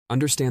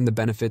Understand the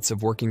benefits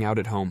of working out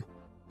at home.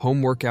 Home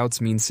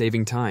workouts mean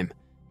saving time.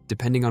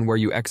 Depending on where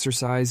you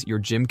exercise, your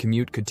gym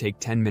commute could take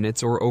 10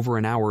 minutes or over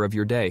an hour of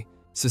your day.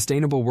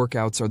 Sustainable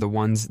workouts are the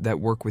ones that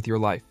work with your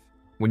life.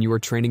 When you are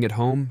training at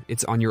home,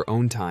 it's on your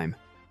own time,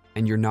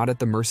 and you're not at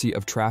the mercy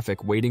of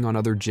traffic waiting on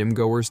other gym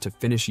goers to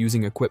finish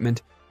using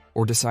equipment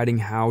or deciding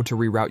how to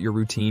reroute your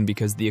routine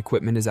because the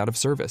equipment is out of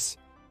service.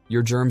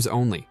 You're germs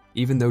only.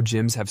 Even though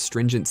gyms have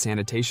stringent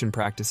sanitation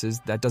practices,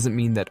 that doesn't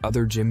mean that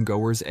other gym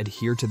goers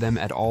adhere to them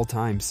at all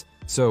times.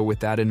 So with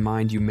that in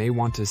mind, you may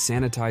want to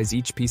sanitize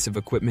each piece of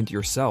equipment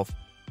yourself,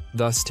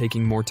 thus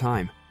taking more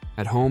time.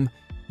 At home,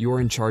 you are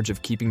in charge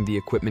of keeping the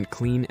equipment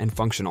clean and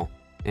functional,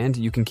 and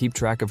you can keep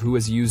track of who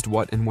has used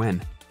what and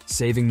when,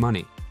 saving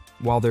money.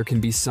 While there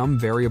can be some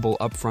variable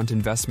upfront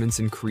investments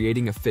in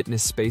creating a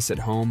fitness space at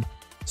home,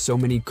 so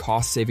many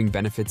cost-saving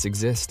benefits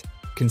exist.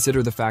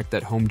 Consider the fact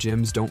that home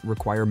gyms don't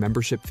require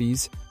membership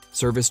fees,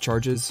 service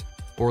charges,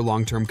 or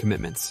long-term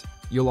commitments.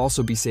 You'll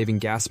also be saving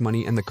gas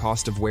money and the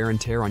cost of wear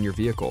and tear on your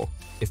vehicle.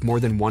 If more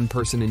than one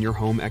person in your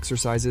home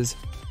exercises,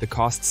 the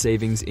cost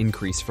savings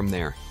increase from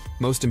there.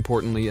 Most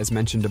importantly, as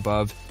mentioned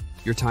above,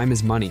 your time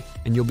is money,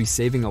 and you'll be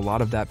saving a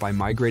lot of that by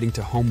migrating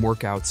to home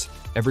workouts.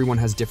 Everyone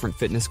has different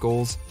fitness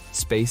goals,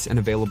 space, and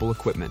available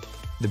equipment.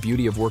 The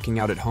beauty of working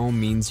out at home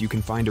means you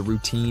can find a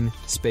routine,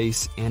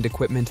 space, and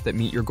equipment that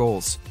meet your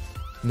goals,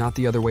 not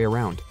the other way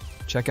around.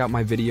 Check out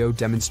my video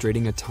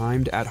demonstrating a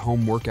timed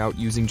at-home workout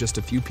using just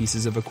a few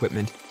pieces of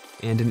equipment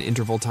and an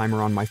interval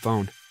timer on my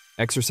phone.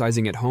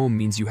 Exercising at home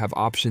means you have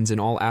options in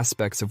all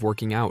aspects of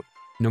working out.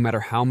 No matter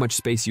how much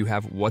space you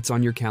have, what's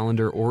on your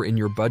calendar, or in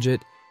your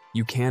budget,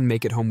 you can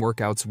make at-home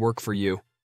workouts work for you.